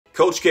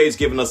Coach K has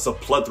given us a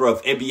plethora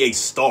of NBA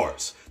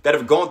stars that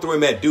have gone through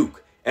him at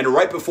Duke, and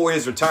right before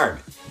his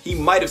retirement, he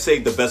might have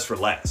saved the best for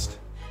last.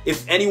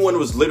 If anyone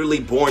was literally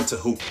born to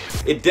hoop,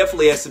 it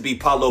definitely has to be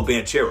Paulo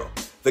Banchero.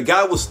 The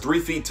guy was 3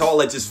 feet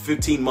tall at just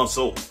 15 months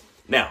old.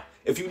 Now,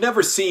 if you've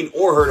never seen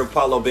or heard of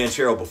Paulo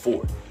Banchero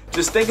before,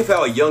 just think of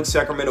how a young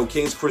Sacramento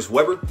Kings Chris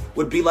Webber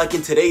would be like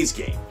in today's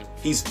game.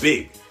 He's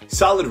big,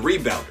 solid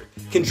rebounder,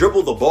 can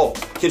dribble the ball,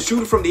 can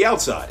shoot it from the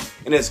outside,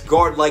 and has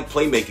guard-like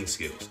playmaking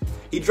skills.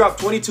 He dropped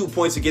 22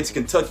 points against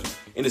Kentucky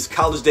in his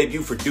college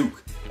debut for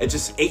Duke at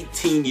just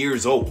 18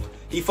 years old.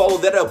 He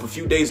followed that up a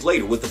few days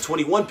later with a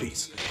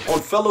 21-piece on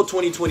fellow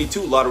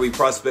 2022 lottery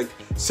prospect,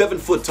 7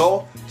 foot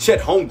tall,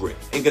 Chet Holmgren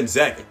in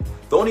Gonzaga.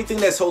 The only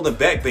thing that's holding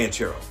back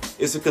Banchero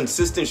is a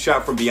consistent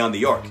shot from beyond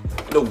the arc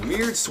and a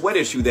weird sweat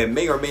issue that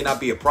may or may not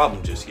be a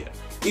problem just yet.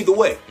 Either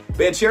way,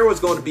 Banchero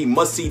is going to be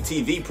must-see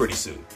TV pretty soon.